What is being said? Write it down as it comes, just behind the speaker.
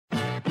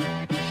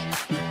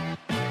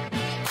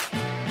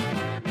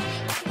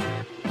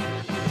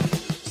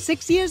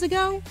6 years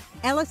ago,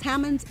 Ellis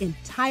Hammond's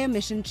entire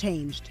mission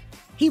changed.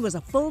 He was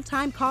a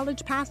full-time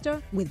college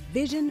pastor with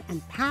vision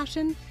and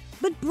passion,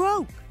 but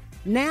broke.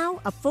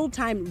 Now a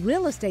full-time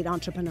real estate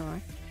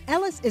entrepreneur,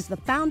 Ellis is the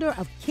founder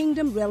of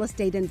Kingdom Real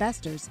Estate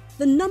Investors,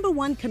 the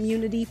 #1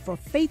 community for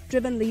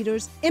faith-driven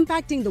leaders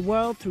impacting the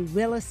world through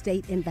real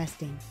estate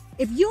investing.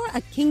 If you're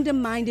a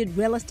kingdom-minded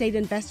real estate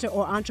investor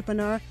or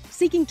entrepreneur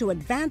seeking to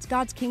advance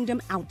God's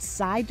kingdom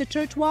outside the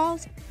church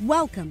walls,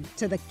 welcome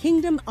to the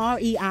Kingdom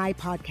REI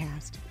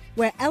podcast,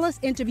 where Ellis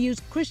interviews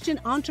Christian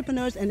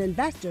entrepreneurs and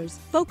investors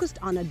focused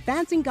on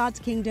advancing God's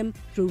kingdom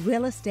through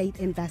real estate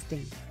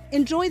investing.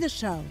 Enjoy the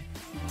show.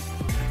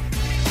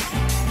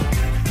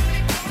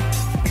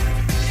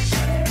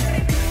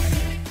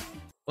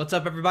 What's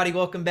up, everybody?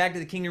 Welcome back to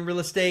the Kingdom Real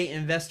Estate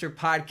Investor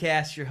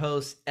Podcast. Your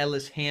host,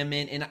 Ellis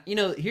Hammond. And,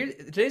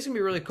 today's going to be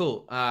really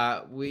cool.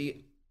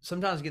 We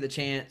sometimes get the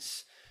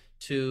chance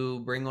to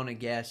bring on a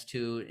guest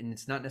and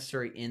it's not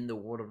necessarily in the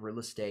world of real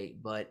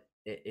estate, but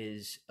it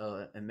is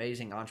an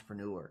amazing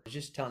entrepreneur. I was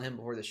just telling him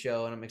before the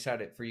show, and I'm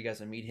excited for you guys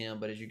to meet him.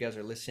 But as you guys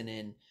are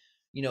listening,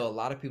 a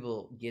lot of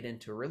people get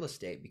into real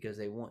estate because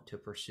they want to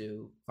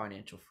pursue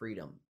financial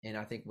freedom. And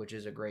I think, which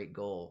is a great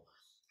goal.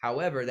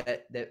 However,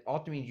 that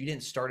often means you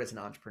didn't start as an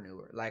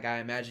entrepreneur. Like I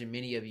imagine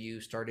many of you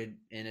started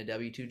in a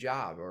W-2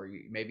 job, or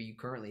maybe you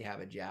currently have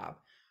a job.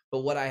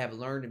 But what I have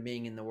learned in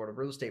being in the world of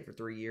real estate for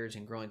 3 years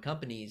and growing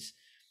companies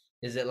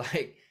is that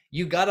like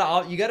you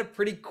gotta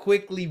pretty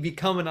quickly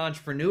become an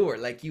entrepreneur.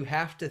 Like you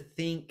have to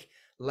think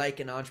like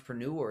an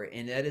entrepreneur,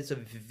 and that is a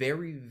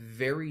very,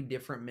 very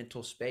different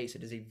mental space.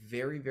 It is a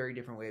very, very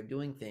different way of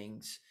doing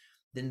things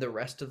than the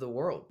rest of the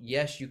world.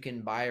 Yes, you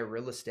can buy a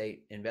real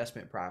estate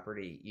investment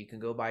property. You can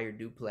go buy your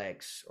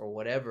duplex or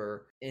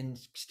whatever and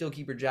still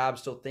keep your job,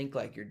 still think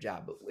like your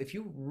job. But if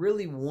you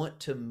really want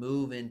to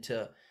move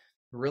into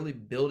really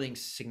building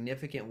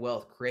significant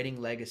wealth,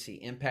 creating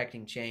legacy,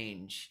 impacting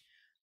change,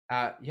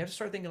 you have to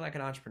start thinking like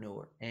an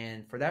entrepreneur.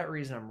 And for that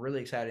reason, I'm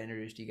really excited to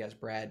introduce to you guys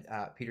Brad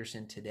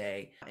Pedersen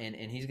today.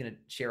 And he's going to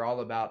share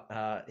all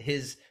about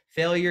his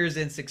failures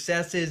and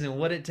successes and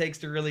what it takes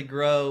to really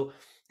grow,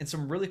 and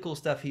some really cool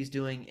stuff he's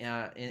doing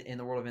in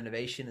the world of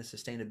innovation and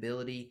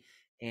sustainability,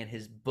 and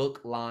his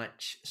book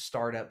launch,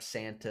 Startup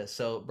Santa.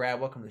 So Brad,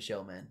 welcome to the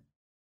show, man.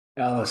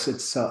 Alice,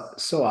 it's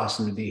so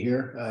awesome to be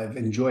here. I've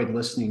enjoyed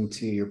listening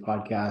to your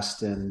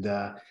podcast, and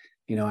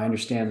I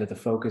understand that the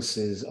focus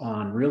is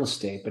on real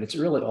estate, but it's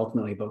really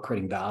ultimately about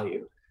creating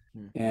value.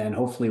 And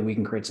hopefully we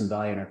can create some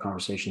value in our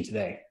conversation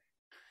today.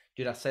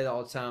 Dude, I say that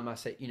all the time. I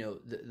say,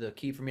 the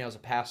key for me, I was a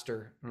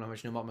pastor. I don't know how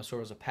much you know about my story.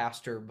 I was a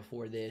pastor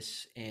before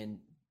this, and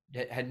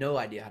had no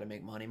idea how to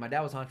make money. My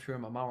dad was an entrepreneur,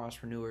 my mom was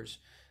entrepreneurs,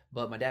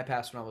 but my dad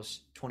passed when I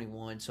was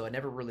 21, so I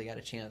never really got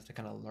a chance to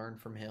kind of learn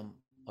from him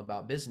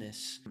about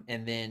business.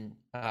 And then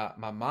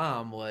my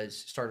mom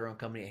started her own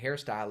company, a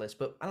hairstylist,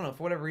 but I don't know,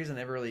 for whatever reason, I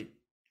never really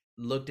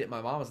looked at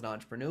my mom as an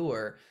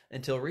entrepreneur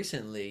until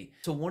recently.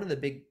 So one of the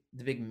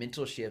big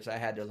mental shifts I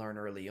had to learn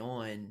early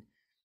on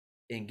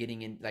in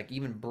getting in, like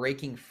even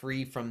breaking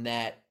free from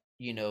that,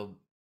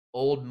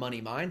 old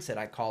money mindset,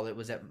 I call it,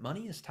 was that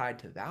money is tied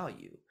to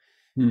value.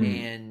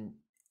 And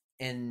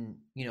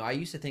I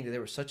used to think that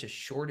there was such a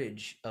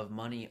shortage of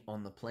money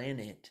on the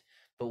planet,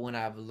 but when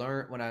I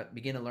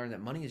began to learn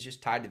that money is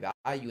just tied to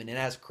value, and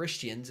as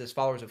Christians, as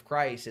followers of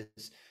Christ,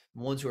 as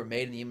ones who are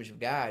made in the image of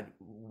God,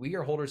 we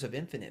are holders of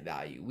infinite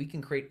value. We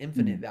can create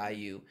infinite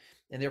value,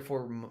 and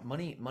therefore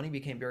money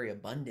became very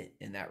abundant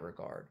in that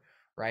regard,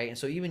 right? And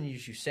so even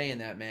as you saying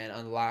that, man,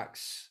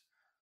 unlocks,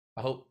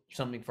 I hope,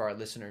 something for our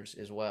listeners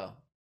as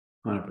well.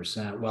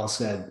 100%. Well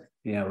said.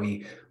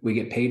 We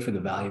get paid for the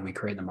value we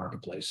create in the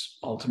marketplace.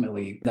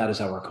 Ultimately, that is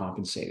how we're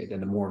compensated. And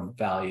the more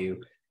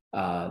value,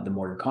 the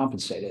more you're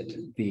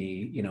compensated.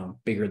 The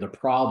bigger the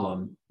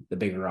problem, the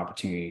bigger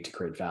opportunity to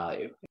create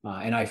value.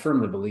 And I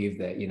firmly believe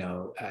that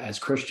as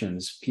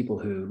Christians, people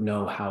who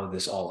know how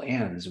this all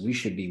ends, we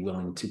should be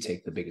willing to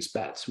take the biggest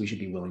bets. We should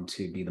be willing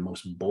to be the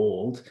most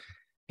bold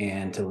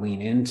and to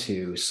lean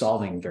into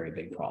solving very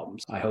big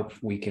problems. I hope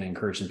we can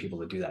encourage some people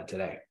to do that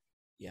today.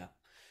 Yeah.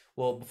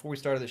 Well, before we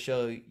started the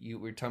show, we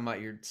were talking about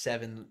your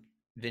 7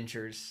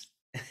 ventures.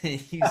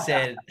 You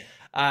said,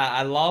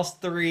 I lost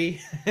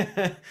 3,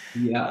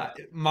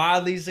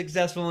 mildly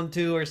successful in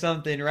 2 or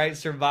something, right?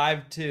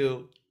 Survived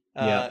 2,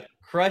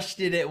 crushed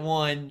it at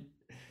 1,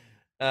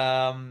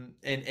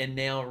 and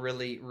now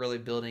really, really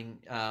building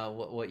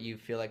what you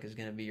feel like is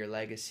going to be your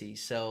legacy.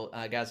 So,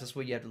 guys, that's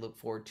what you have to look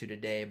forward to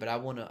today. But I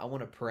want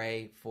to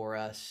pray for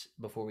us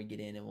before we get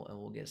in, and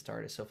we'll get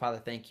started. So, Father,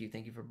 thank you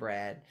for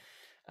Brad.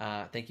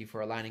 Thank you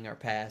for aligning our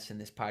paths in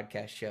this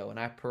podcast show. And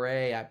I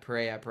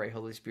pray,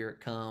 Holy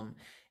Spirit, come,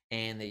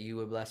 and that you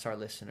would bless our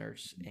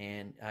listeners,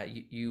 and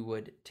you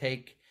would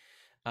take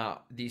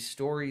these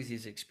stories,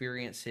 these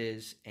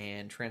experiences,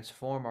 and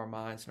transform our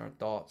minds and our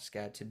thoughts,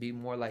 God, to be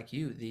more like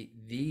you,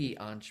 the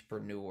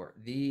entrepreneur,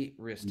 the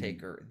risk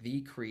taker,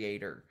 the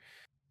creator,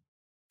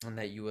 and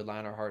that you would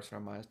align our hearts and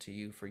our minds to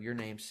you for your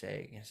name's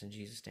sake. Yes, in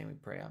Jesus' name we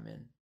pray.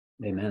 Amen.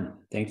 Amen.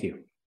 Thank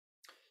you.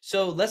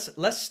 So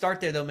let's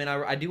start there though, man.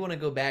 I do want to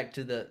go back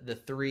to the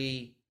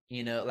 3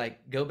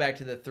 like go back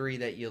to the 3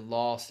 that you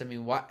lost. I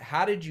mean,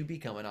 how did you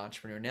become an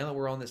entrepreneur? Now that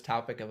we're on this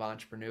topic of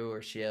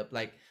entrepreneurship,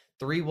 like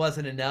 3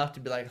 wasn't enough to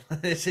be like,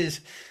 this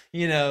is,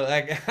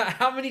 like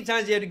how many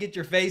times you had to get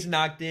your face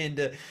knocked in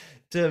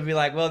to be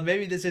like, well,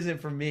 maybe this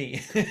isn't for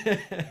me.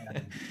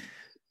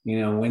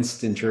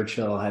 Winston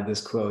Churchill had this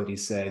quote. He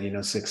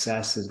said,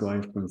 success is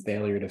going from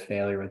failure to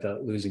failure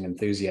without losing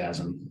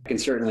enthusiasm. I can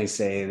certainly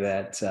say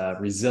that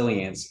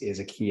resilience is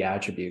a key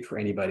attribute for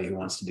anybody who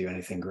wants to do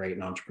anything great in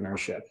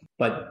entrepreneurship.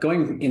 But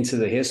going into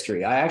the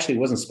history, I actually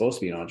wasn't supposed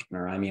to be an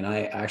entrepreneur. I mean,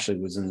 I actually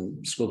was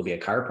in school to be a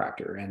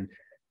chiropractor. And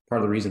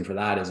part of the reason for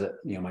that is that,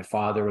 my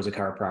father was a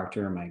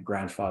chiropractor, my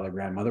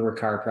grandmother were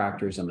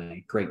chiropractors, and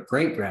my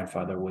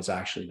great-great-grandfather was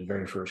actually the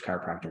very first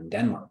chiropractor in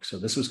Denmark. So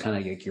this was kind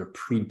of like your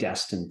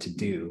predestined to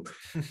do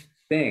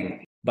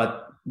thing.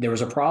 But there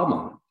was a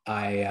problem.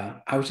 I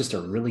was just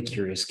a really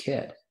curious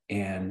kid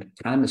and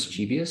kind of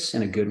mischievous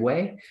in a good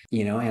way,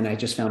 and I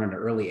just found at an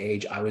early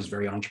age, I was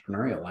very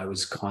entrepreneurial. I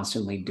was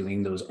constantly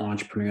doing those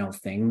entrepreneurial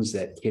things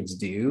that kids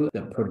do,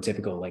 the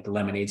prototypical like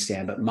lemonade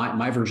stand. But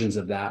my versions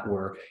of that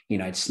were,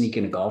 I'd sneak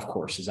into golf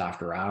courses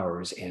after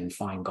hours and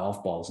find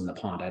golf balls in the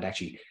pond. I'd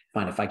actually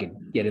find if I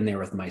could get in there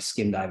with my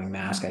skin diving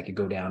mask, I could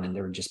go down and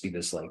there would just be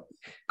this like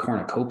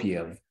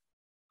cornucopia of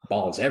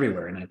balls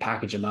everywhere, and I'd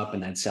package them up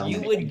and I'd sell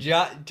them.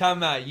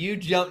 You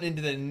jumped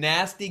into the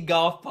nasty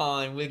golf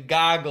pond with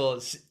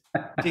goggles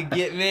to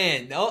get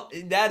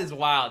that is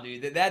wild,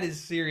 dude. That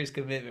is serious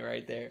commitment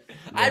right there. Yeah.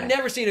 I've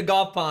never seen a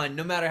golf pond,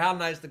 no matter how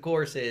nice the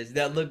course is,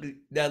 that look good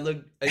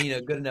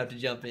enough to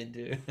jump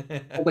into.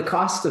 Well, the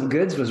cost of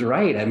goods was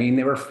right. I mean,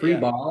 they were free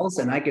balls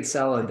and I could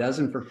sell a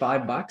dozen for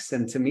 $5,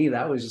 and to me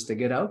that was just a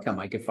good outcome.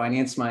 I could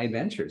finance my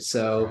adventures.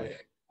 So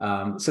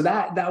so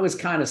that was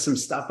kind of some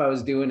stuff I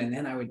was doing. And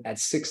then at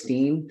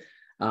 16,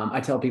 I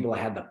tell people I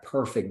had the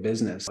perfect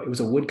business. It was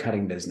a wood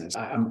cutting business.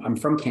 I'm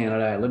from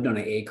Canada. I lived on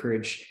an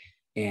acreage.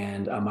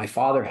 And my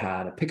father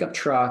had a pickup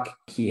truck.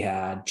 He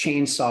had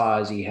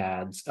chainsaws. He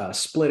had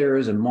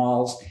splitters and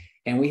mauls.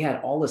 And we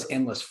had all this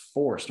endless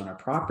forest on our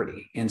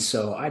property. And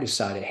so I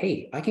decided,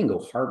 hey, I can go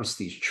harvest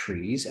these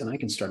trees and I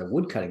can start a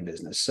wood cutting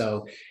business.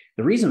 So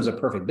the reason it was a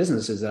perfect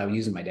business is that I was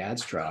using my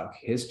dad's truck,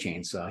 his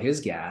chainsaw,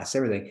 his gas,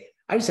 everything.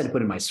 I just had to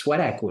put in my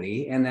sweat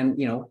equity. And then,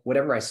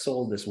 whatever I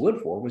sold this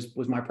wood for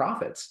was my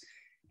profits.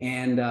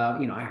 And,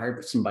 I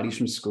hired some buddies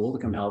from school to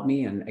come help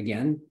me. And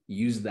again,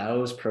 use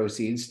those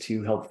proceeds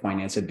to help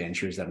finance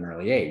adventures at an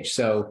early age.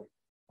 So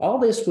all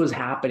this was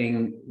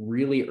happening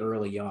really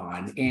early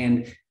on.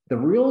 And the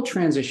real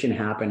transition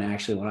happened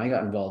actually when I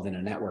got involved in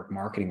a network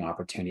marketing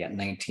opportunity at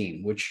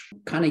 19, which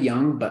kind of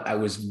young, but I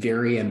was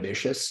very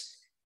ambitious.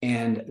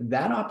 And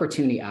that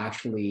opportunity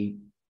actually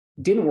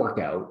didn't work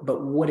out.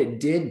 But what it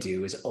did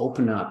do is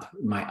open up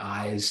my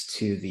eyes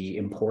to the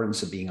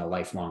importance of being a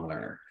lifelong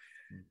learner.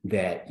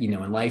 That,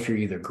 in life, you're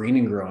either green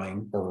and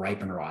growing or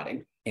ripe and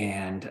rotting.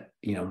 And,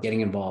 getting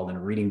involved in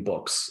reading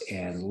books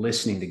and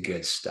listening to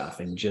good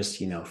stuff and just,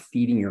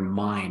 feeding your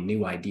mind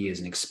new ideas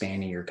and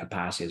expanding your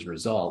capacity as a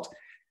result.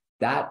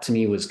 That to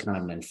me was kind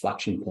of an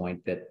inflection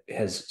point that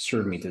has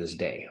served me to this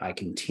day. I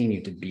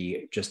continue to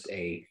be just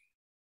a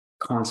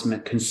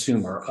consummate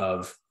consumer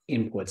of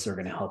inputs that are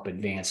going to help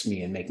advance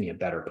me and make me a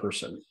better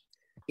person.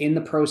 In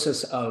the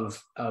process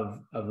of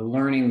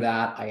learning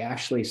that, I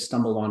actually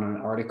stumbled on an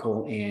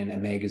article in a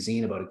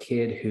magazine about a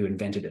kid who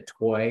invented a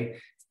toy.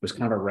 It was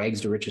kind of a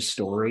rags to riches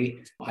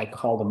story. I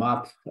called him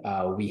up,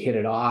 we hit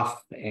it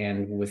off,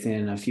 and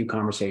within a few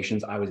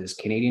conversations, I was his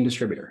Canadian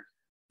distributor.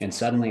 And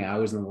suddenly I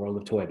was in the world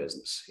of toy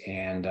business.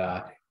 And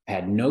I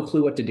had no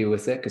clue what to do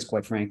with it, because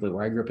quite frankly,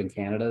 where I grew up in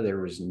Canada,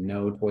 there was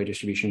no toy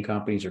distribution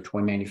companies or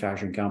toy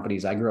manufacturing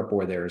companies. I grew up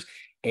where there's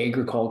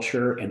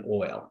agriculture and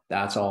oil.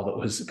 That's all that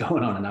was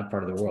going on in that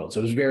part of the world.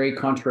 So it was very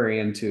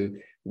contrarian to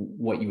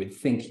what you would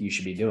think you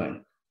should be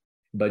doing.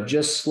 But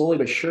just slowly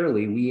but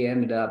surely, we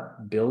ended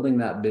up building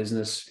that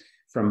business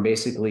from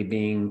basically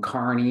being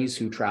carnies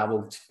who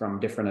traveled from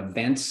different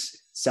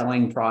events,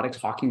 selling products,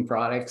 hawking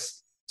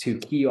products, to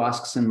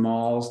kiosks and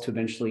malls, to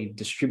eventually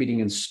distributing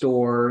in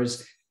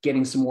stores,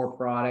 getting some more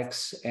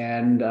products.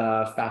 And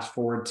fast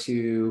forward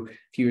to a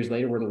few years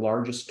later, we're the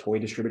largest toy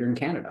distributor in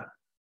Canada.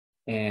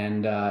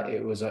 And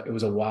it was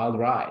a wild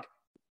ride.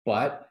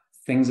 But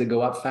things that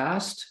go up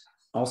fast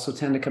also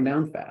tend to come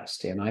down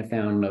fast. And I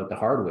found out the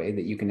hard way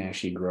that you can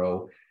actually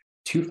grow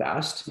too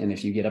fast. And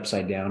if you get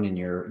upside down in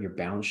your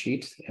balance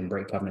sheet and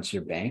break covenants to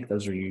your bank,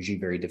 those are usually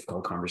very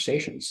difficult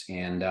conversations.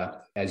 And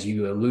as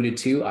you alluded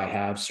to, I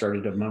have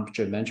started a bunch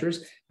of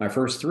ventures. My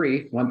first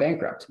 3 went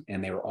bankrupt,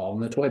 and they were all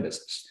in the toy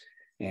business.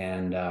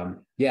 And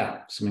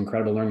some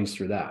incredible learnings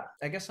through that.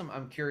 I guess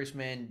I'm curious,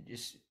 man,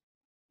 just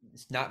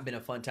it's not been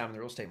a fun time in the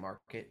real estate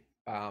market.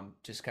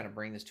 Just kind of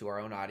bring this to our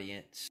own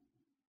audience,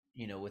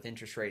 with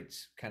interest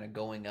rates kind of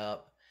going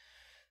up.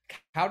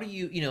 How do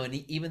you, and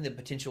even the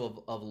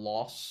potential of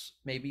loss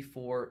maybe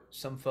for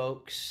some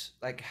folks,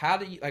 like how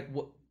do you, like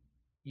what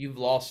you've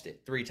lost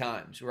it 3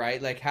 times,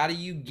 right? Like how do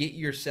you get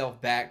yourself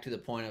back to the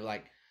point of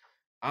like,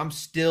 I'm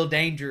still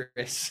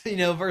dangerous,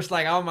 versus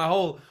like, oh, my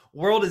whole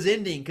world is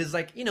ending. Cause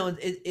like,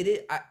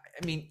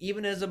 I mean,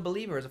 even as a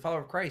believer, as a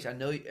follower of Christ,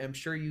 I'm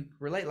sure you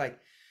relate, like,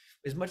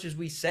 as much as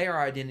we say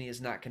our identity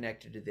is not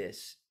connected to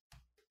this,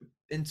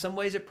 in some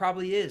ways it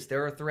probably is.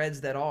 There are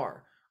threads that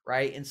are,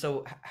 right? And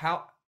so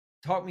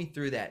talk me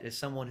through that as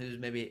someone who's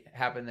maybe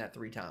happened that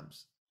 3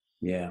 times.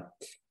 Yeah.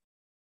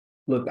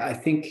 Look, I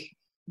think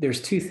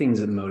there's 2 things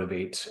that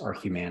motivate our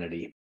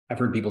humanity. I've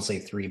heard people say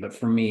 3, but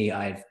for me,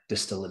 I've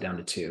distilled it down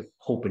to 2: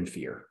 hope and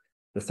fear.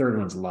 The third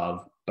one's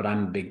love, but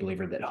I'm a big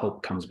believer that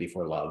hope comes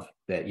before love.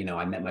 That,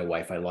 I met my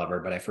wife, I love her,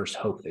 but I first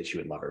hoped that she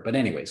would love her. But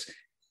anyways,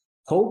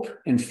 hope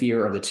and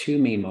fear are the 2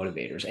 main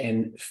motivators.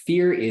 And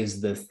fear is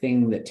the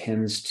thing that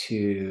tends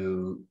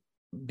to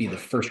be the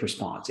first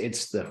response.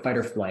 It's the fight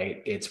or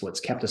flight. It's what's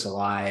kept us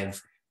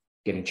alive,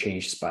 getting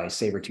chased by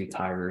saber-toothed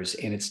tigers.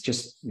 And it's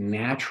just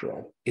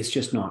natural. It's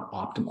just not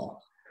optimal.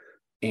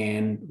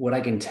 And what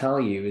I can tell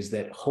you is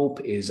that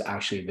hope is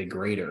actually the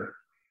greater,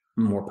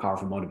 more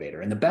powerful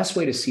motivator. And the best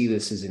way to see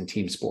this is in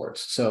team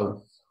sports.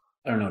 So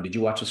I don't know, did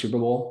you watch the Super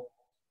Bowl?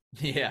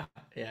 Yeah,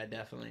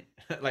 definitely.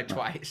 Like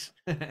twice.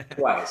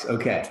 Twice.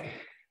 Okay.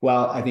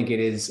 Well, I think it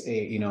is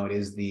it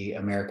is the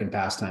American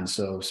pastime.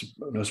 So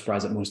no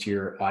surprise that most of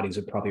your audience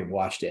would probably have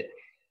watched it.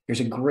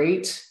 There's a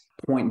great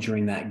point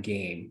during that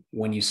game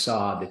when you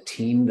saw the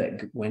team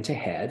that went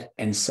ahead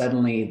and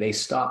suddenly they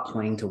stopped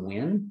playing to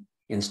win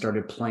and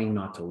started playing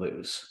not to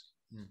lose.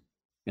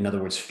 In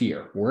other words,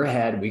 fear. We're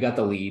ahead. We got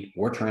the lead.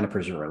 We're trying to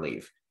preserve our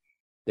lead.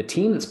 The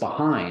team that's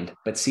behind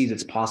but sees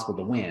it's possible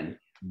to win,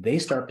 they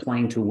start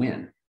playing to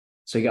win.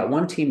 So you got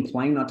one team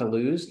playing not to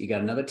lose. You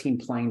got another team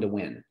playing to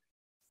win.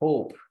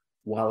 Hope,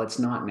 while it's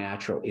not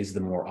natural, is the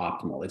more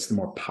optimal. It's the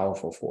more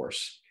powerful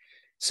force.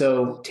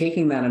 So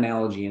taking that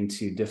analogy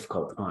into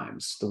difficult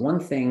times, the one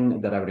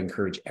thing that I would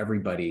encourage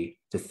everybody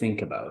to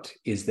think about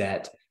is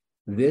that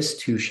this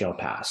too shall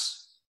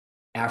pass.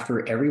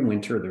 After every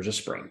winter, there's a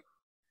spring.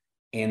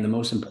 And the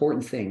most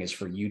important thing is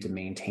for you to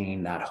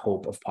maintain that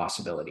hope of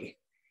possibility,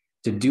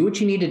 to do what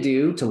you need to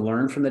do to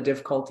learn from the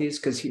difficulties.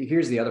 Because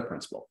here's the other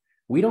principle.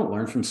 We don't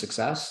learn from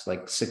success.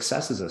 Like,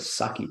 success is a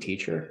sucky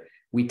teacher.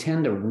 We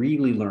tend to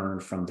really learn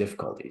from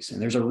difficulties.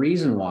 And there's a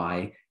reason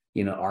why,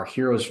 our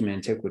heroes from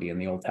antiquity in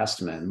the Old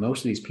Testament, most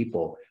of these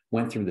people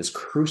went through this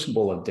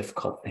crucible of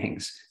difficult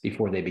things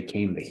before they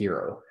became the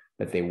hero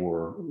that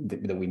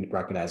we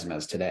recognize them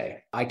as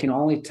today. I can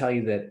only tell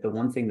you that the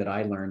one thing that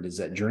I learned is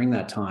that during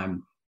that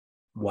time,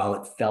 while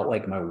it felt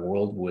like my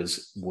world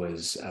was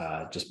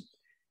just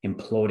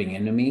imploding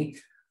into me,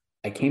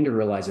 I came to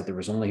realize that there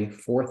was only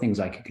 4 things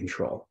I could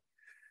control: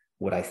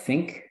 what I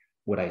think,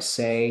 what I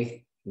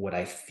say, what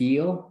I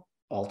feel.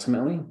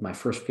 Ultimately, my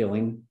first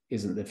feeling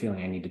isn't the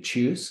feeling I need to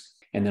choose.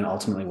 And then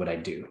ultimately what I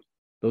do.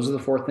 Those are the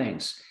 4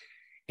 things.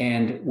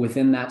 And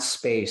within that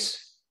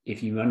space,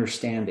 if you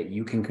understand that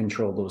you can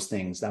control those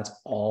things, that's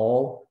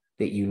all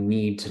that you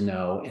need to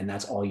know. And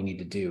that's all you need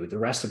to do. The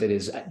rest of it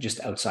is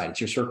just outside. It's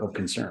your circle of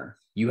concern.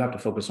 You have to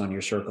focus on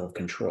your circle of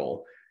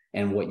control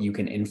and what you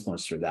can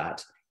influence through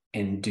that,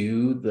 and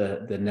do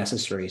the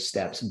necessary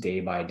steps day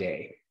by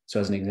day. So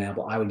as an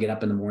example, I would get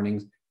up in the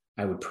mornings,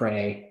 I would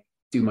pray,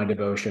 do my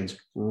devotions,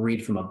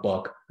 read from a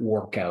book,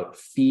 work out,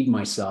 feed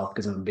myself,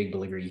 because I'm a big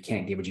believer you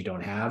can't give what you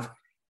don't have.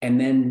 And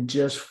then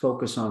just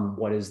focus on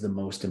what is the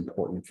most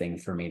important thing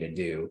for me to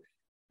do.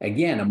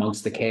 Again,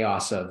 amongst the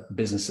chaos of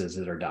businesses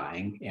that are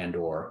dying and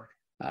or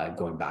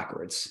going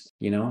backwards.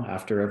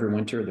 After every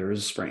winter, there is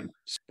a spring.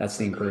 That's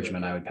the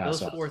encouragement I would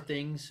pass on. Those 4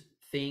 things: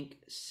 think,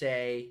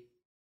 say,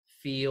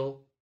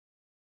 feel,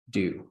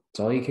 do. It's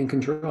all you can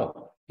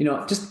control.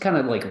 Just kind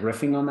of like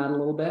riffing on that a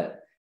little bit.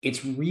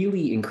 It's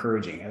really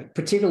encouraging,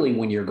 particularly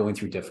when you're going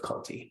through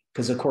difficulty,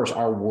 because of course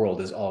our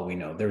world is all we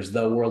know. There's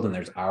the world and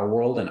there's our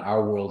world, and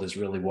our world is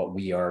really what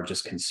we are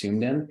just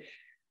consumed in.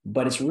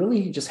 But it's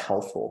really just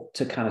helpful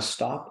to kind of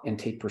stop and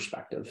take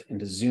perspective and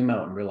to zoom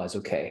out and realize,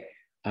 okay,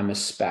 I'm a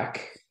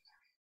speck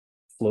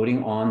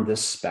floating on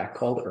this speck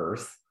called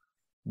Earth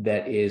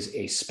that is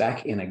a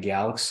speck in a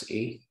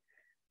galaxy,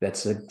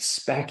 that's a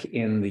speck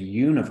in the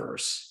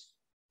universe.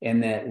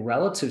 And that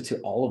relative to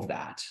all of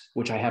that,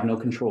 which I have no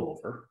control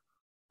over,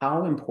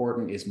 how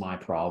important is my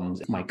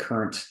problems, my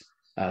current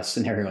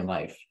scenario in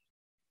life?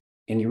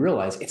 And you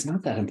realize it's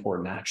not that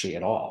important actually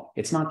at all.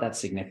 It's not that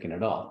significant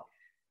at all.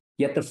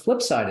 Yet the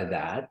flip side of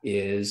that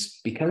is,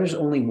 because there's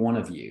only one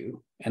of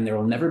you and there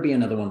will never be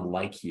another one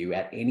like you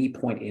at any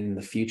point in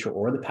the future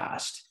or the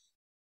past,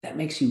 that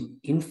makes you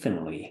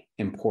infinitely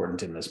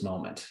important in this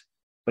moment.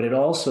 But it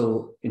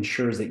also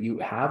ensures that you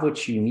have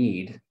what you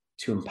need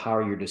to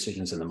empower your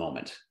decisions in the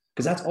moment,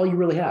 because that's all you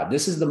really have.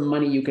 This is the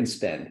money you can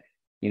spend.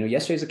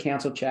 Yesterday's a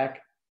canceled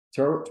check.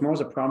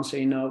 Tomorrow's a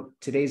promissory note.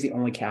 Today's the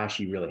only cash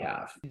you really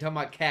have. You're talking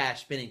about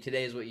cash spending.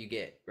 Today is what you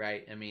get,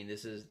 right? I mean,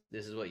 this is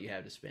what you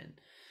have to spend.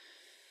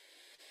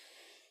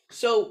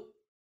 So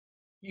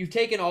you've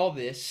taken all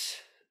this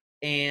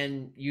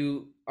and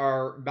you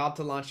are about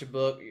to launch a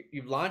book.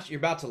 You're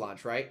about to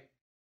launch, right?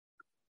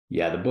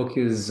 Yeah, the book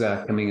is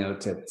coming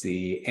out at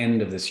the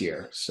end of this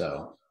year.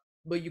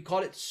 But you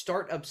called it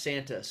Startup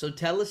Santa. So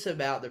tell us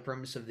about the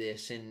premise of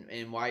this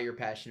and why you're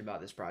passionate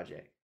about this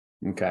project.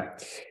 Okay.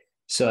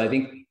 So I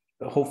think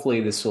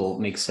hopefully this will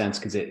make sense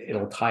because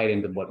it'll tie it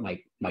into what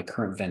my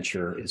current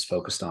venture is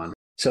focused on.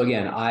 So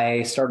again,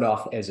 I started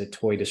off as a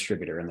toy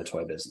distributor in the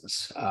toy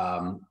business.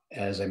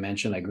 As I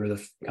mentioned, I grew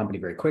the company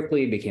very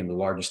quickly, became the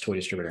largest toy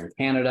distributor in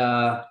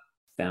Canada.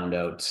 Found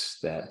out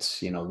that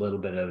a little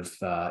bit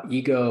of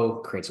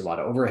ego creates a lot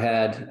of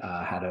overhead.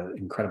 Had an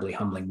incredibly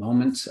humbling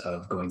moment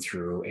of going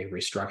through a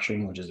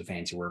restructuring, which is a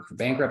fancy word for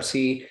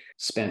bankruptcy.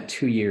 Spent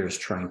 2 years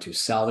trying to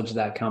salvage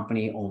that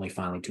company, only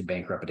finally to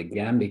bankrupt it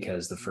again,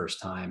 because the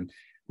first time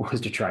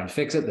was to try and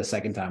fix it. The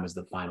second time was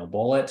the final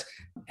bullet.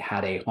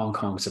 Had a Hong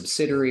Kong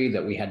subsidiary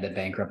that we had to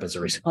bankrupt as a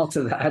result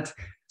of that.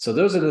 So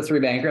those are the 3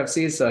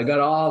 bankruptcies. So I got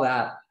all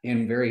that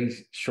in very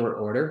short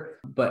order,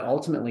 but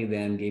ultimately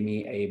then gave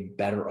me a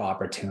better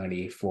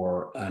opportunity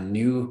for a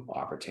new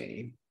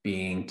opportunity,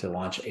 being to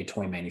launch a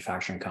toy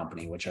manufacturing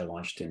company, which I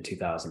launched in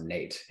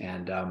 2008.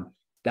 And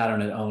that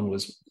on its own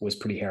was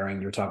pretty harrowing.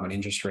 You were talking about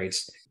interest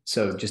rates.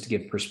 So just to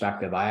give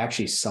perspective, I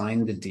actually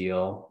signed the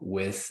deal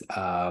with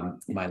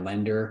my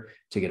lender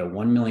to get a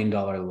 $1 million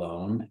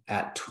loan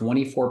at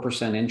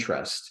 24%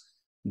 interest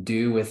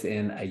due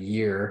within a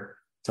year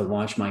to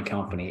launch my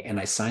company. And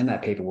I signed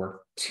that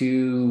paperwork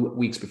 2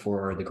 weeks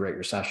before the Great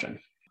Recession.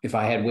 If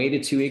I had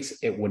waited 2 weeks,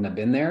 it wouldn't have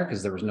been there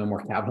because there was no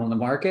more capital in the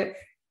market.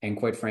 And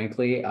quite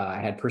frankly,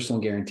 I had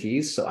personal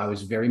guarantees. So I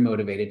was very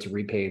motivated to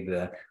repay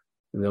the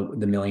 $1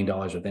 million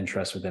with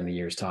interest within the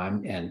year's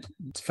time. And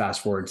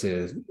fast forward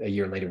to a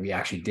year later, we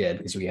actually did,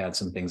 because we had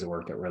some things that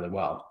worked out really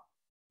well.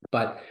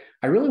 But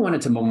I really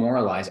wanted to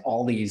memorialize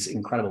all these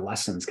incredible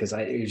lessons, because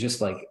it was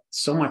just like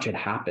so much had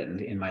happened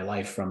in my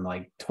life, from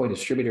like toy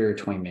distributor,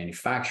 toy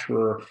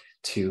manufacturer,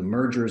 to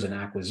mergers and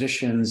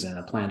acquisitions and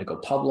a plan to go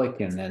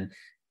public. And then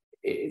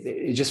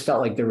it just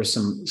felt like there was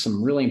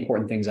some really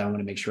important things I want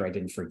to make sure I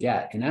didn't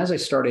forget. And as I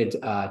started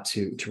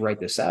to write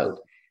this out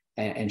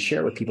and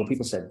share with people,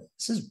 people said,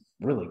 this is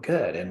really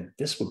good, and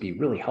this would be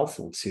really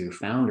helpful to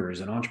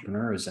founders and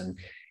entrepreneurs and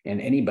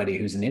anybody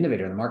who's an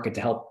innovator in the market,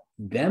 to help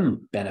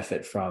them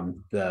benefit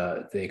from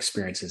the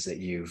experiences that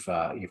you've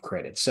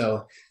created.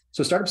 So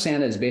Startup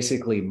Santa is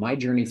basically my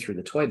journey through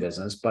the toy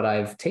business, but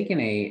I've taken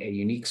a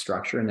unique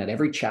structure in that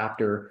every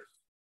chapter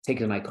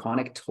takes an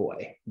iconic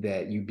toy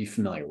that you'd be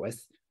familiar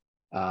with,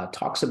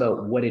 talks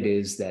about what it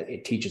is that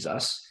it teaches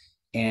us.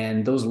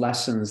 And those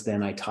lessons,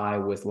 then I tie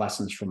with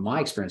lessons from my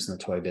experience in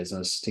the toy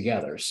business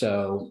together.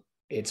 So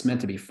it's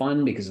meant to be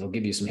fun because it'll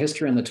give you some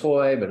history in the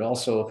toy, but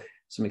also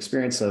some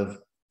experience of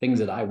things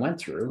that I went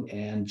through,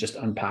 and just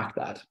unpack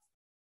that.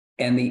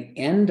 And the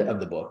end of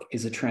the book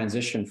is a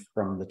transition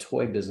from the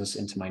toy business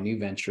into my new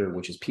venture,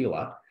 which is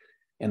Pila,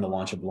 and the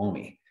launch of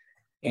Lomi.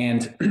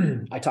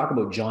 And I talk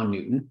about John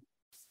Newton,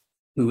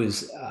 who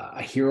is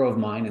a hero of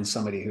mine and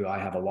somebody who I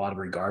have a lot of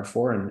regard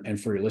for.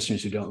 And for your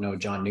listeners who don't know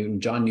John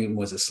Newton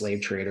was a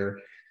slave trader.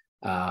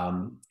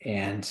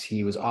 And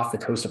he was off the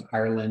coast of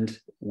Ireland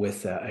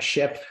with a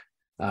ship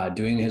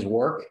doing his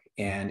work.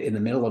 And in the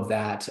middle of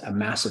that, a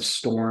massive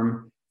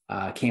storm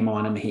came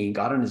on him. He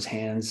got on his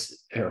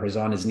hands, or was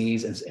on his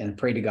knees, and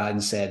prayed to God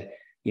and said,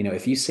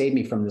 if you save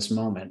me from this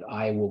moment,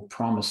 I will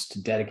promise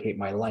to dedicate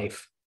my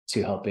life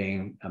to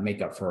helping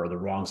make up for the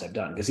wrongs I've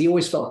done. Because he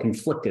always felt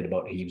conflicted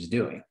about what he was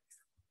doing.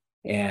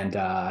 And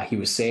he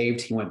was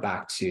saved. He went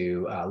back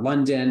to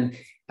London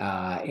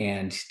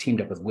and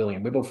teamed up with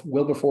William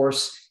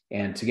Wilberforce.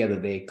 And together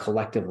they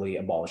collectively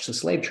abolished the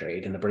slave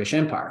trade in the British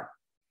Empire.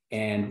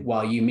 And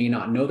while you may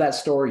not know that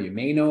story, you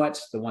may know it,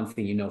 the one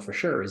thing you know for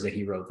sure is that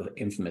he wrote the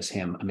infamous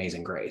hymn,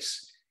 Amazing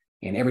Grace.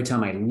 And every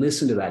time I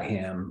listen to that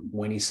hymn,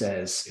 when he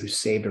says, who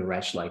saved a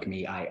wretch like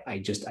me,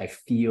 I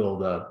feel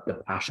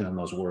the passion in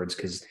those words,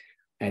 because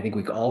I think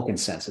we all can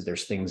sense that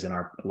there's things in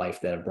our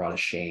life that have brought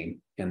us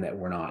shame and that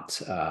we're not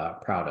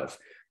proud of.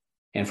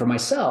 And for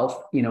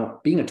myself,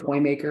 being a toy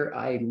maker,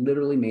 I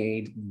literally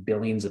made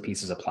billions of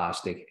pieces of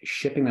plastic,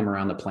 shipping them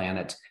around the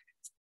planet,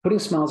 putting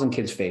smiles on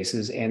kids'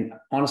 faces. And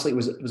honestly, it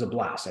was a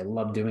blast. I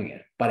loved doing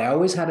it. But I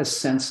always had a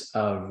sense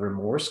of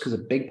remorse, because a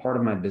big part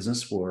of my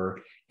business were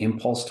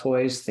impulse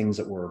toys, things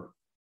that were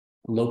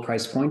low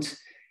price points.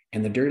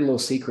 And the dirty little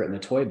secret in the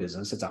toy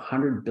business, it's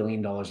 $100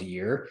 billion a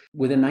year.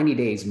 Within 90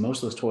 days,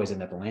 most of those toys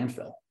end up in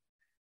landfill.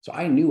 So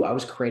I knew I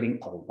was creating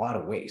a lot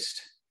of waste.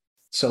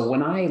 So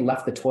when I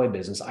left the toy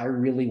business, I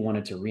really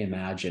wanted to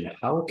reimagine,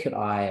 how could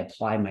I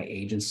apply my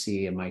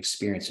agency and my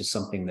experience to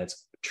something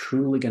that's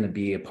truly going to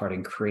be a part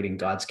in creating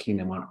God's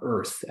kingdom on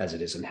earth as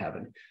it is in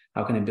heaven?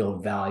 How can I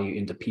build value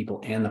into people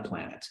and the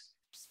planet?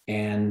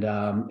 And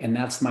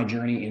that's my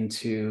journey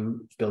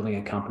into building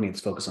a company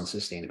that's focused on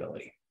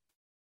sustainability.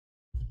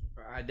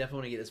 I definitely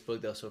want to get this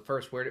book though. So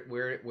first,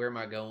 where am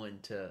I going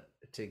to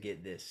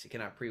get this? Can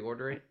I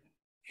pre-order it?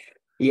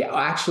 Yeah,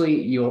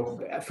 actually,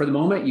 for the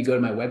moment, you go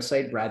to my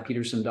website,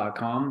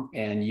 bradpedersen.com,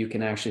 and you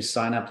can actually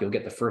sign up. You'll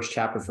get the first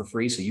chapter for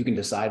free, so you can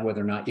decide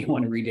whether or not you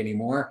want to read any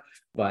more.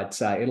 But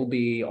it'll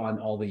be on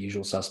all the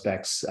usual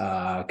suspects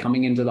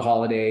coming into the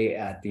holiday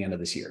at the end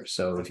of this year.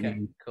 So if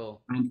you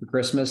plan for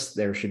Christmas,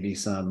 there should be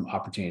some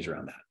opportunities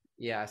around that.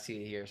 Yeah, I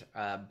see it here.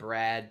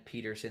 Brad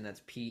Pedersen, that's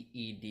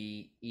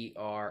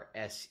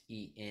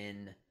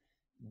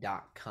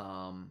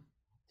PEDERSEN.com.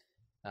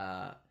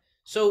 Uh,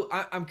 so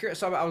I'm curious.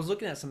 So I was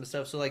looking at some of the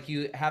stuff. So like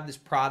you have this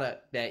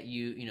product that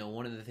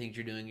one of the things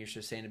you're doing your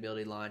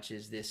sustainability launch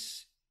is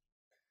this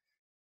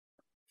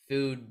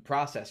food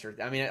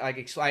processor. I mean, like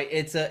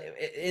it's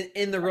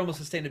in the realm of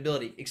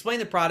sustainability. Explain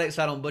the product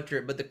so I don't butcher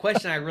it. But the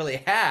question I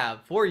really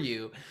have for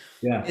you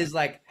Yeah. is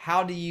like,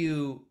 how did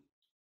you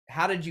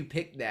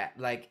pick that?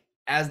 Like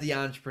as the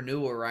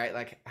entrepreneur, right?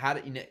 Like how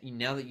did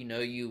now that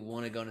you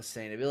want to go into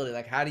sustainability,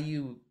 like how do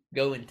you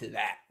go into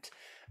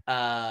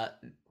that?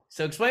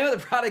 So explain what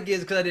the product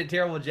is because I did a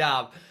terrible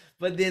job.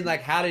 But then,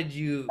 like, how did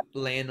you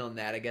land on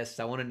that? I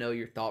guess I want to know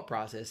your thought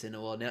process. And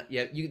well, now,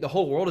 yeah, the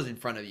whole world is in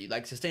front of you.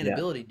 Like Yeah.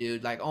 sustainability,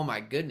 dude. Like, oh my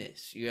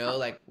goodness,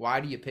 like, why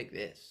do you pick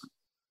this?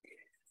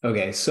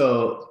 Okay,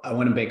 so I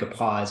want to make a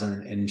pause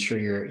and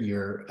ensure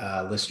your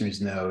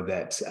listeners know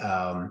that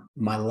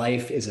my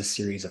life is a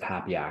series of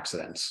happy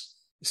accidents.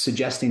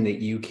 Suggesting that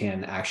you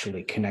can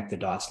actually connect the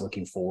dots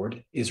looking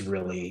forward is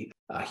really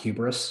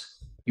hubris.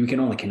 You can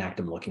only connect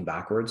them looking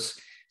backwards.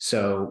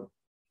 So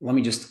let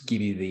me just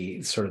give you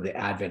the sort of the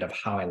advent of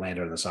how I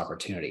landed on this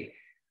opportunity.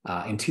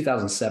 In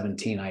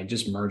 2017, I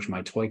just merged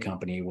my toy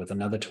company with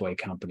another toy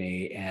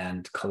company,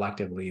 and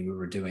collectively we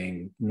were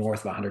doing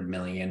north of 100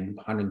 million,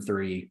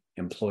 130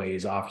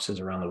 employees,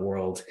 offices around the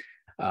world.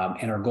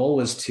 And our goal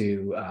was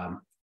to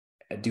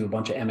do a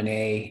bunch of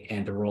M&A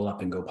and to roll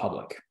up and go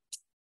public.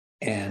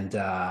 And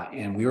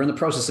we were in the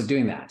process of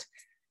doing that.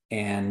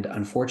 And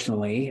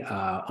unfortunately,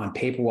 on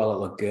paper, while it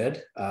looked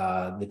good,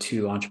 the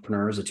two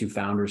entrepreneurs, the two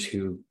founders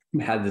who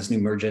had this new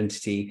merged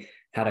entity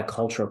had a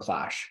cultural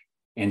clash.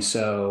 And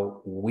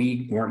so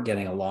we weren't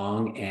getting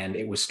along, and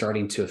it was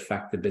starting to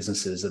affect the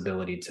business's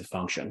ability to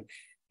function.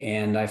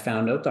 And I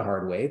found out the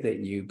hard way that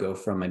you go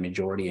from a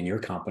majority in your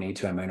company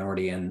to a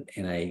minority in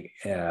a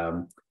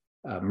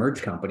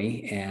merged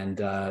company,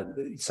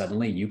 and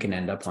suddenly you can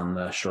end up on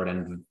the short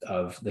end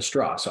of the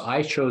straw. So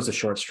I chose the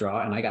short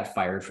straw, and I got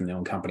fired from the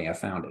own company I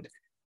founded.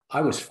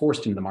 I was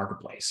forced into the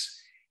marketplace.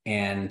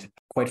 And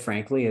quite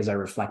frankly, as I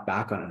reflect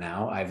back on it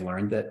now, I've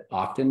learned that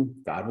often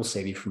God will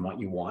save you from what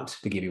you want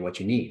to give you what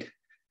you need.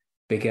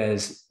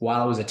 Because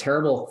while it was a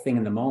terrible thing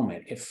in the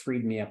moment, it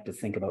freed me up to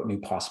think about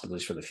new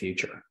possibilities for the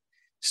future.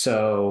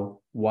 So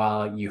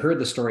while you heard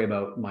the story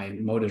about my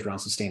motives around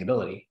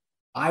sustainability,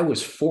 I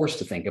was forced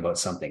to think about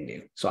something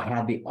new. So I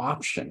had the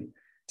option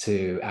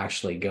to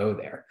actually go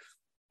there.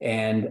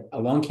 And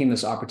along came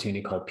this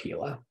opportunity called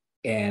Pila.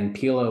 And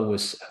Pila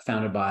was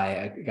founded by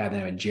a guy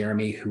named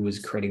Jeremy, who was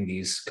creating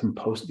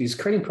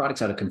creating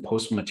products out of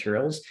compostable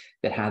materials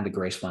that had the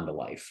graceful end of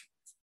life.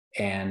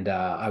 And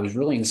I was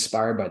really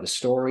inspired by the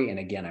story. And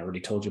again, I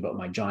already told you about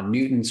my John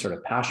Newton sort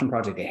of passion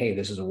project. That, hey,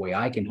 this is a way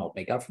I can help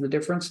make up for the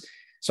difference.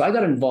 So I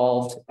got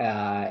involved,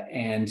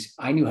 and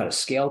I knew how to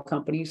scale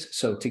companies.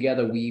 So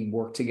together we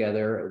worked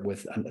together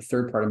with a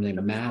third party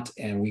named Matt,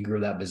 and we grew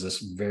that business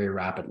very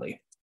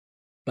rapidly.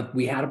 But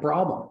we had a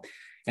problem.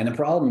 And the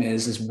problem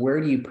is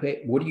what do you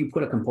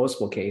put a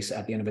compostable case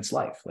at the end of its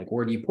life? Like,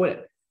 where do you put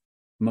it?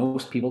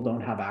 Most people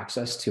don't have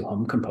access to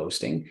home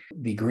composting.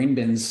 The green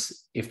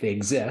bins, if they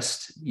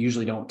exist,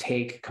 usually don't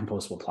take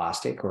compostable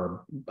plastic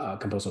or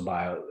compostable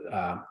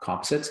bio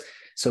composites.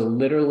 So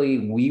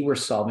literally, we were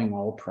solving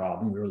all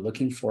problem. We were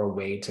looking for a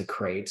way to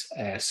create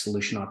a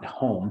solution at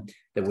home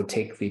that would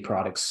take the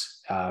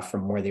products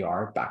from where they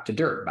are back to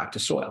dirt, back to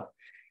soil.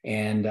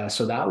 And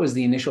so that was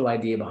the initial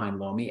idea behind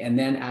Lomi. And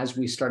then as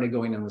we started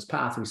going on this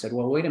path, we said,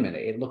 well, wait a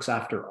minute, it looks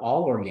after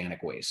all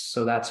organic waste.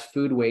 So that's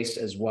food waste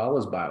as well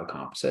as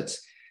biocomposites.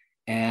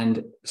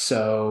 And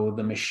so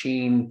the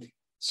machine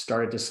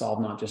started to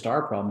solve not just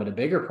our problem, but a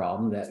bigger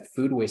problem, that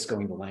food waste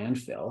going to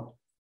landfill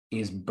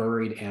is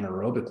buried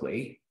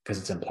anaerobically because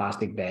it's in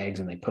plastic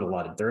bags and they put a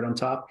lot of dirt on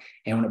top.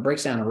 And when it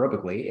breaks down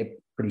aerobically,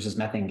 it produces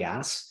methane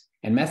gas.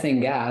 And methane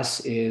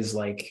gas is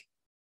like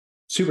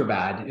super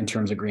bad in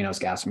terms of greenhouse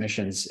gas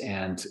emissions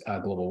and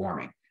global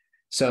warming.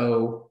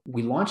 So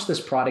we launched this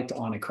product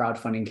on a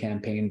crowdfunding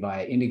campaign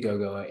via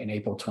Indiegogo in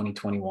April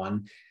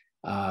 2021.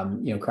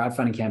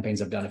 Crowdfunding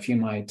campaigns I've done a few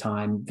in my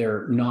time.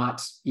 They're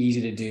not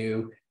easy to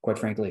do. Quite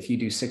frankly, if you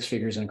do 6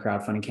 figures in a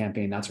crowdfunding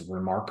campaign, that's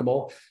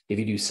remarkable. If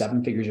you do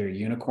 7 figures, you're a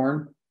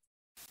unicorn.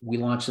 We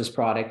launched this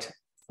product,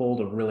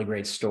 told a really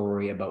great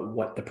story about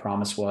what the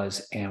promise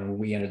was, and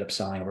we ended up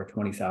selling over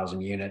 20,000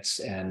 units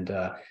and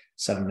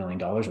 $7 million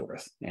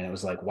worth. And it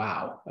was like,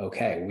 wow,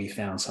 okay, we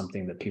found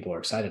something that people are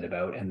excited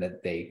about and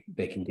that they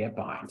can get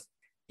behind.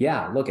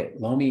 Yeah, look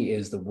at Lomi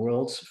is the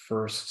world's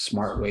first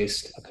smart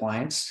waste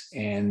appliance,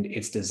 and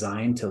it's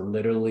designed to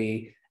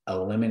literally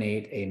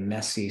eliminate a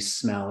messy,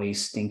 smelly,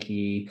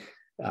 stinky,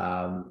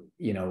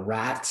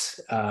 rat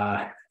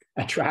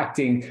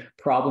attracting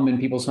problem in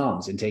people's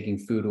homes, and taking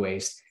food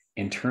waste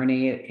and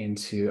turning it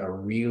into a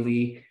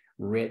really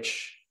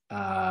rich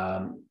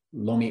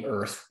loamy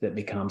earth that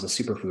becomes a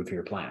superfood for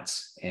your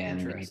plants.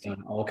 And we've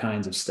done all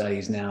kinds of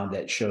studies now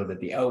that show that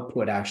the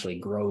output actually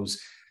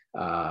grows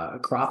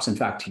crops. In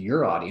fact, to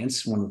your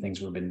audience, one of the things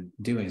we've been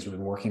doing is we've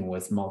been working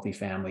with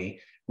multifamily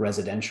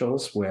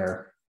residentials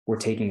where we're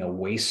taking a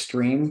waste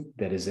stream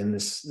that is in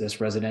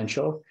this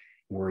residential.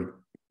 We're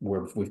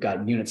we've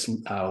got units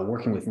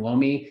working with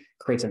Lomi,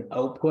 creates an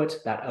output.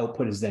 That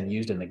output is then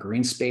used in the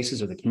green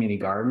spaces or the community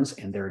gardens,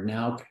 and they're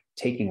now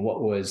taking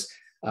what was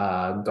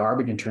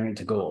garbage and turning it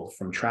to gold,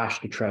 from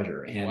trash to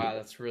treasure. And wow,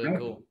 that's really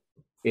cool.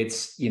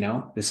 It's,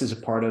 this is a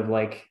part of,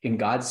 like, in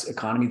God's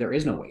economy, there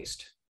is no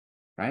waste,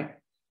 right?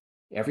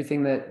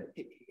 Everything that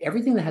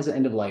has an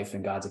end of life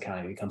in God's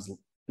economy becomes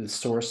the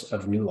source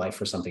of new life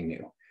for something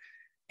new.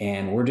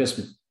 And we're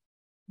just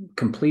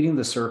completing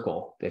the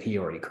circle that he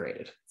already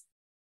created.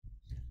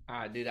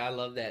 Dude, I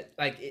love that.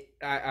 Like,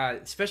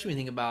 especially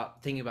when you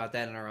thinking about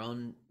that in our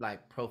own,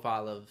 like,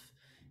 profile of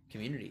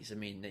communities. I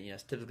mean,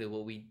 it's typically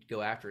what we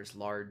go after is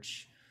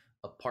large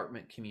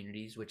apartment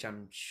communities, which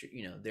I'm sure,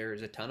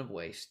 there's a ton of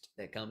waste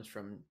that comes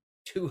from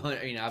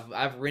 200.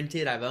 I've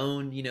rented, I've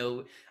owned,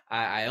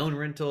 I own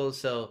rentals.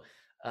 So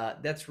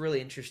that's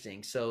really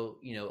interesting. So,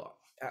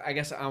 I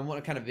guess I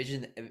want to kind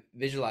of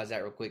visualize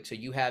that real quick. So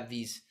you have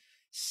these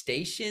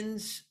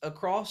stations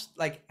across,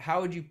 like,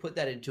 how would you put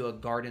that into a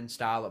garden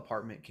style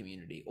apartment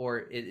community,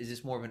 or is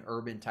this more of an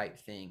urban type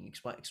thing?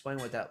 Explain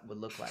what that would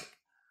look like.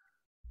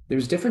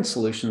 There's different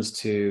solutions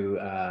to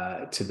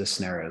the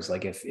scenarios.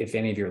 Like, if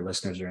any of your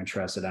listeners are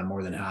interested, I'm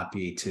more than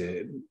happy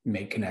to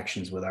make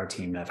connections with our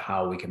team of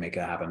how we can make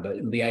it happen.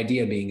 But the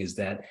idea being is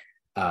that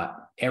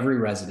every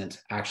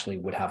resident actually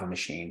would have a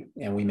machine,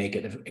 and we make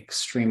it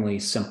extremely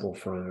simple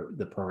for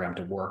the program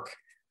to work.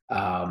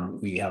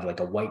 We have like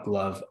a white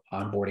glove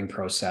onboarding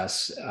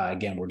process.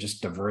 Again, we're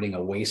just diverting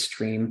a waste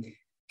stream,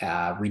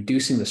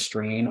 reducing the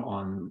strain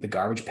on the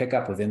garbage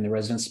pickup within the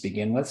residence to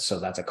begin with. So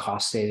that's a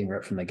cost saving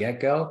right from the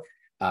get-go.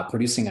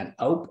 Producing an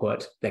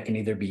output that can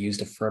either be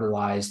used to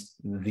fertilize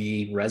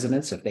the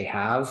residents if they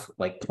have,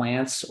 like,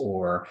 plants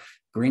or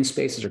green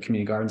spaces or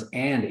community gardens.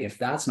 And if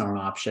that's not an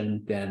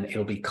option, then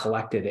it'll be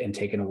collected and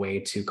taken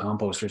away to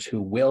composters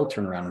who will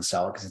turn around and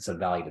sell it because it's a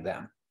value to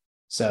them.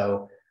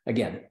 So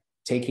again,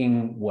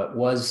 taking what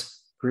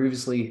was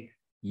previously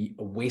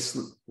a waste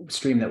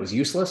stream that was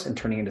useless and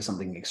turning into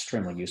something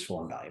extremely useful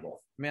and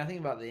valuable. I mean, I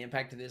think about the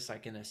impact of this,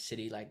 like, in a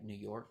city like New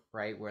York,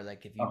 right? Where,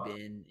 like, if you've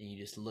been and you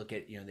just look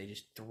at, they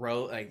just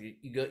throw, like,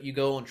 you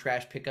go on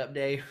trash pickup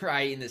day,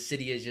 right? And the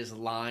city is just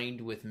lined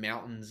with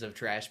mountains of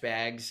trash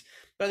bags.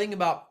 But I think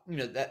about,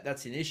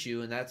 that's an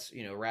issue, and that's,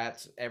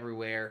 rats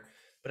everywhere.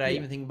 But I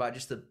even think about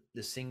just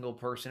the single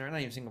person, or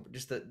not even single,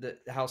 just the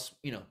house,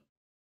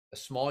 a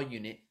small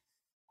unit.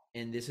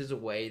 And this is a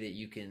way that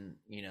you can,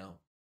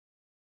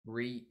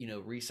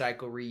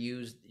 recycle,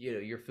 reuse,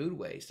 your food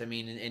waste. I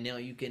mean, and now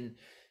you can,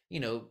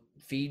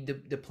 feed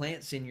the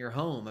plants in your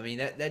home. I mean,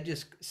 that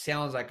just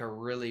sounds like a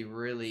really,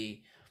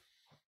 really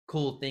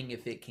cool thing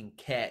if it can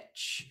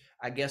catch.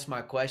 I guess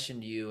my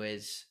question to you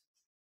is,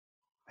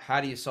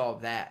 how do you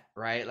solve that,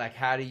 right? Like,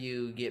 how do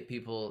you get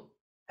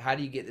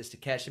this to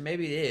catch? And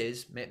maybe it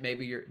is,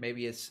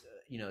 maybe it's,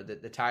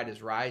 the tide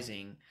is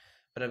rising,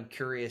 but I'm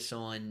curious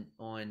on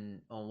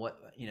what,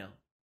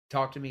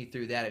 talk to me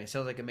through that. I mean, it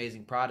sounds like an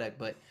amazing product,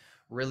 but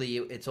really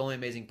it's only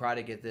amazing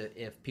product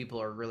if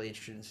people are really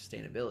interested in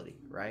sustainability,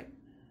 right?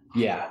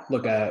 Yeah.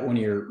 Look, one of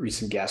your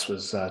recent guests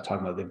was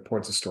talking about the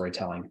importance of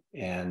storytelling.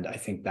 And I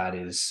think that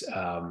is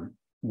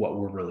what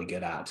we're really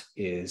good at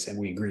is, and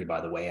we agree,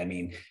 by the way. I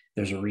mean,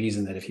 there's a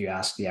reason that if you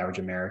ask the average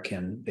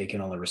American, they can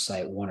only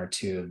recite one or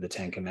two of the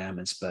 10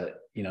 Commandments, but,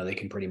 they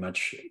can pretty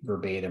much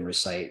verbatim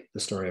recite the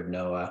story of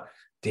Noah,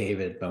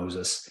 David,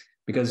 Moses,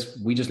 because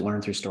we just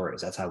learn through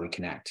stories. That's how we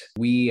connect.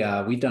 We've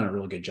done a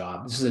really good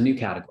job. This is a new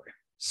category.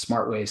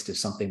 Smart waste is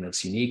something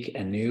that's unique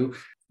and new,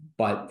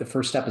 but the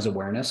first step is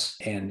awareness.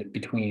 And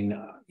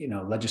between,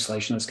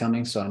 legislation that's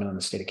coming. So I know in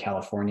the state of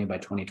California, by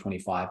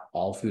 2025,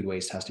 all food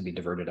waste has to be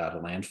diverted out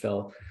of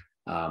landfill.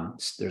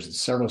 There's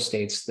several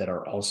states that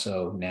are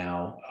also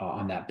now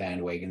on that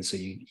bandwagon. So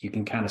you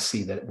can kind of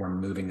see that we're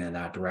moving in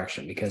that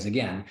direction, because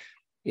again,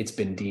 it's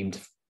been deemed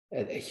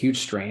a huge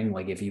strain.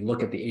 Like, if you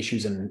look at the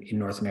issues in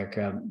North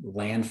America,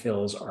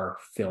 landfills are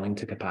filling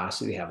to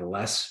capacity. They have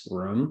less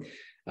room.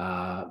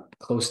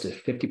 Close to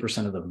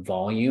 50% of the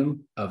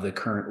volume of the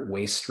current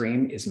waste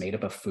stream is made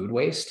up of food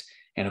waste.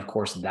 And of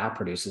course, that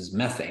produces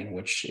methane,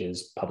 which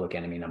is public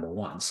enemy number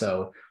one.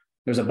 So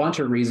there's a bunch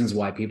of reasons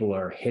why people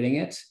are hitting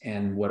it.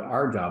 And what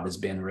our job has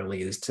been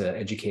really is to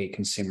educate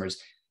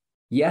consumers,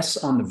 yes,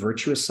 on the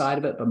virtuous side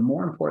of it, but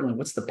more importantly,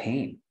 what's the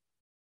pain?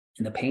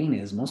 And the pain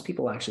is most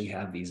people actually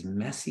have these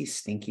messy,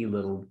 stinky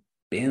little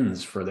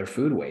bins for their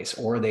food waste,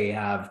 or they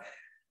have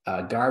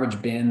a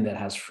garbage bin that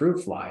has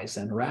fruit flies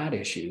and rat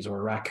issues,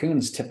 or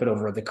raccoons tip it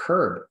over the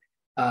curb.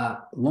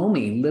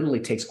 Lomi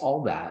literally takes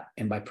all that,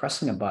 and by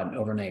pressing a button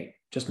overnight,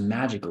 just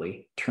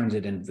magically turns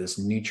it into this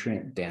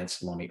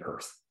nutrient-dense loamy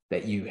earth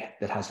that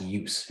has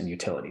use and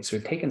utility. So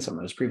we've taken something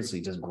that was previously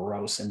just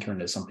gross and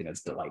turned it into something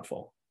that's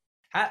delightful.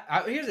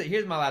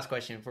 Here's my last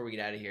question before we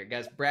get out of here,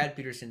 guys.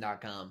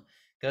 BradPedersen.com.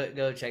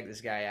 Go check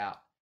this guy out.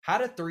 How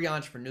do 3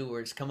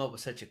 entrepreneurs come up with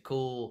such a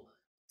cool,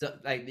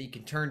 like, you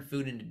can turn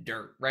food into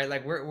dirt, right?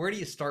 Like, where do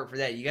you start for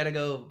that? You got to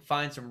go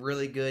find some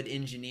really good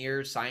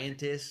engineers,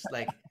 scientists.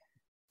 Like,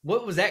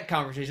 what was that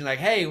conversation like?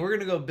 Hey, we're going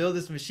to go build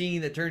this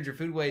machine that turns your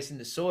food waste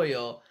into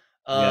soil.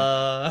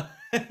 Uh,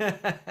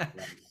 Yeah.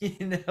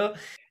 you know,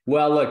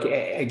 Well, look,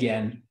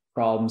 again,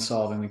 problem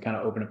solving. We kind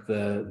of open up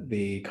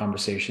the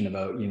conversation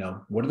about,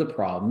 what are the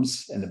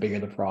problems, and the bigger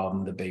the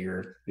problem, the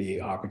bigger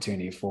the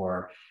opportunity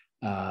for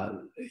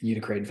you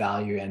to create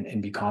value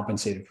and be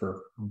compensated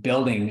for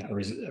building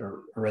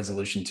a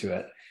resolution to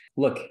it.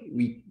 Look,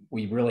 we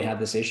really had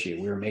this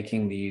issue. We were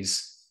making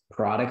these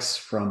products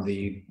from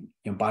the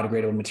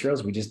biodegradable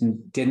materials. We just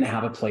didn't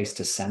have a place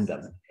to send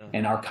them,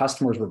 and our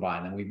customers were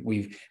buying them.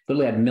 We've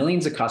literally had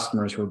millions of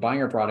customers who were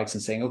buying our products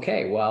and saying,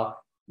 okay, well,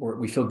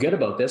 we feel good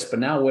about this, but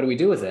now what do we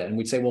do with it? And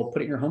we'd say, well,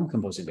 put it in your home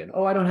composting bin.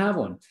 Oh, I don't have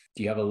one.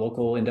 Do you have a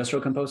local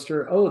industrial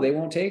composter? Oh, they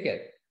won't take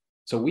it.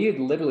 So we had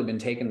literally been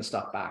taking the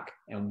stuff back,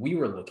 and we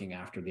were looking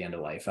after the end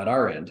of life at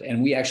our end.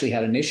 And we actually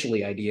had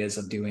initially ideas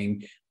of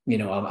doing,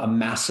 a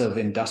massive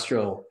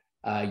industrial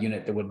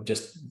unit that would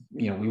just,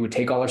 we would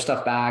take all our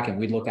stuff back and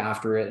we'd look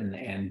after it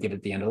and get it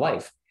at the end of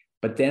life.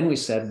 But then we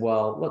said,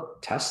 well,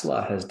 look,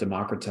 Tesla has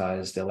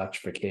democratized the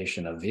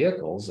electrification of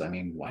vehicles. I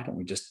mean, why don't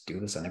we just do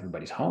this on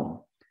everybody's home?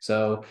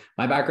 So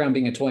my background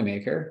being a toy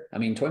maker,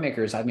 toy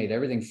makers, I've made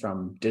everything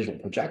from digital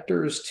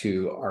projectors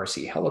to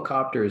RC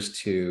helicopters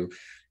to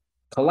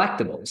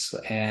collectibles.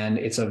 And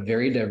it's a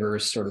very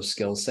diverse sort of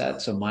skill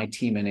set. So my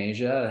team in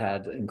Asia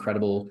had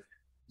incredible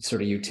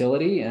sort of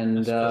utility.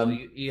 And cool.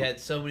 You had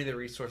so many of the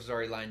resources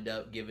already lined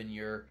up given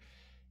your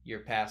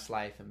past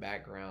life and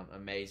background.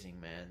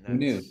 Amazing, man. Who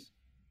knew?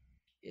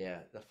 Yeah,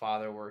 the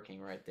father working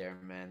right there,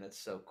 man. That's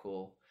so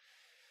cool.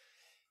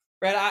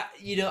 Brad,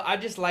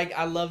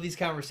 I love these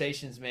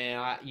conversations,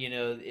 man.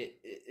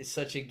 It's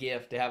such a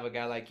gift to have a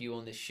guy like you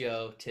on the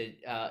show to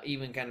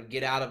even kind of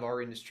get out of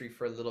our industry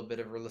for a little bit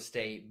of real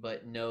estate,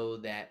 but know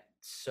that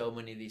so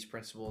many of these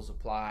principles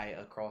apply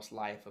across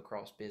life,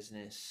 across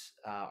business,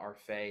 our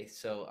faith.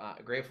 So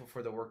grateful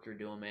for the work you're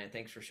doing, man.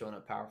 Thanks for showing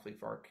up powerfully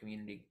for our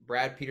community.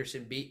 Brad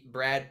Pedersen,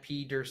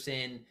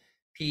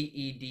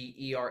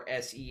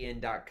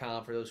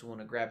 Pedersen.com for those who want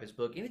to grab his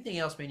book. Anything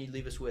else, man, you'd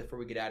leave us with before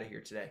we get out of here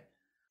today?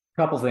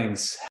 Couple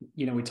things.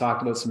 We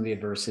talked about some of the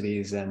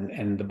adversities,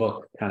 and the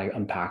book kind of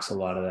unpacks a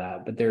lot of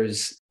that. But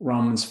there's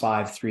Romans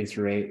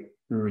 5:3-8.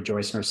 We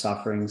rejoice in our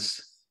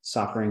sufferings.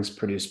 Sufferings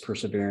produce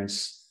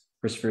perseverance.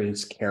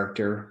 Perseverance,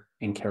 character,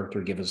 and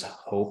character give us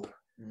hope.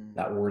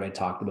 That word I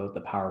talked about, the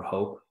power of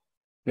hope.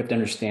 We have to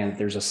understand that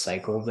there's a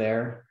cycle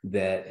there,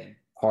 that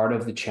part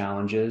of the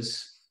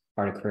challenges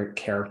are to create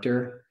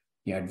character.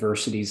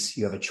 Adversities,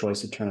 you have a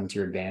choice to turn them to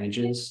your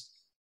advantages.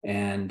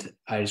 And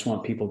I just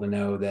want people to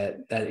know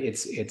that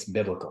it's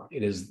biblical.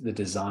 It is the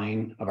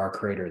design of our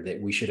Creator that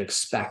we should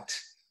expect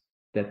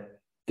that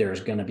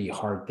there's going to be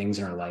hard things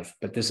in our life,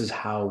 but this is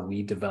how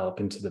we develop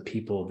into the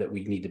people that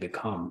we need to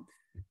become.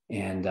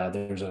 And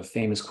there's a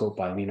famous quote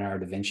by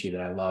Leonardo da Vinci that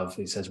I love.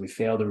 He says, "We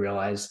fail to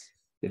realize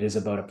it is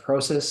about a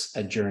process,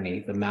 a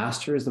journey. The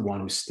master is the one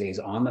who stays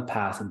on the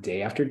path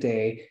day after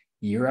day,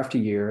 year after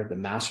year. The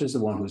master is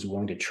the one who's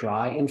willing to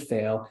try and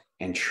fail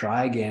and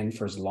try again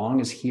for as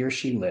long as he or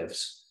she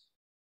lives."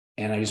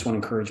 And I just want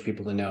to encourage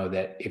people to know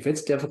that if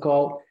it's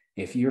difficult,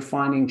 if you're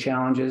finding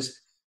challenges,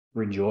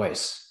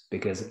 rejoice,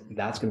 because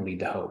that's going to lead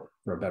to hope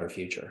for a better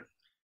future.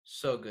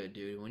 So good,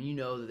 dude. When you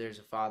know that there's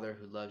a father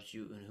who loves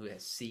you and who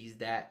has sees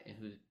that and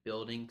who's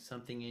building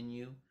something in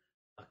you,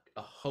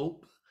 a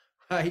hope,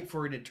 right,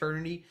 for an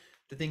eternity,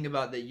 to think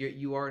about that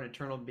you are an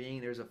eternal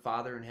being. There's a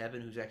father in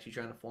heaven who's actually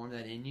trying to form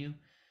that in you.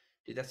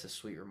 Dude, that's a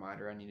sweet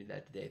reminder. I needed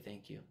that today.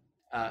 Thank you.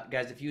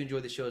 Guys, if you enjoy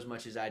the show as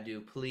much as I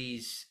do,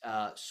 please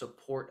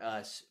support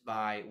us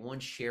by, one,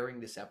 sharing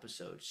this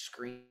episode,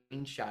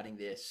 screenshotting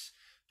this,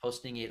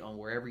 posting it on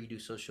wherever you do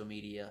social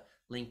media,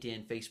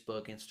 LinkedIn,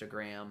 Facebook,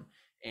 Instagram.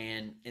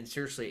 And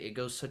seriously, it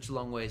goes such a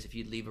long ways if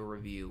you'd leave a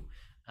review.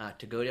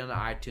 To go down to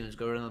iTunes,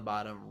 go down to the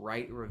bottom,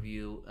 write a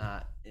review,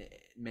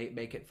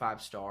 make it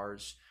 5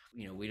 stars.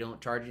 We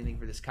don't charge anything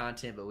for this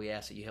content, but we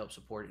ask that you help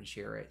support it and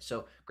share it.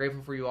 So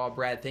grateful for you all.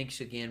 Brad, thanks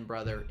again,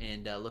 brother,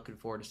 and looking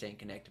forward to staying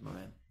connected, my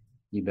man.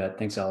 You bet.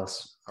 Thanks,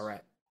 Ellis. All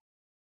right.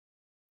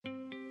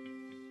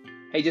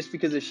 Hey, just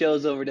because the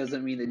show's over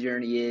doesn't mean the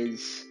journey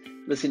is.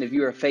 Listen, if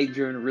you're a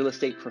faith-driven real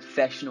estate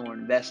professional or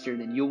investor,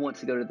 then you'll want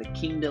to go to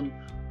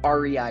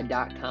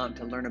thekingdomrei.com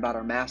to learn about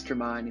our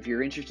mastermind. If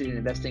you're interested in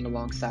investing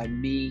alongside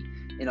me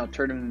in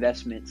alternative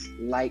investments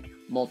like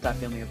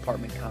multifamily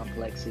apartment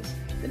complexes,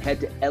 then head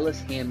to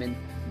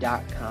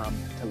ellishammond.com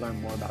to learn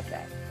more about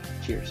that.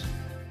 Cheers.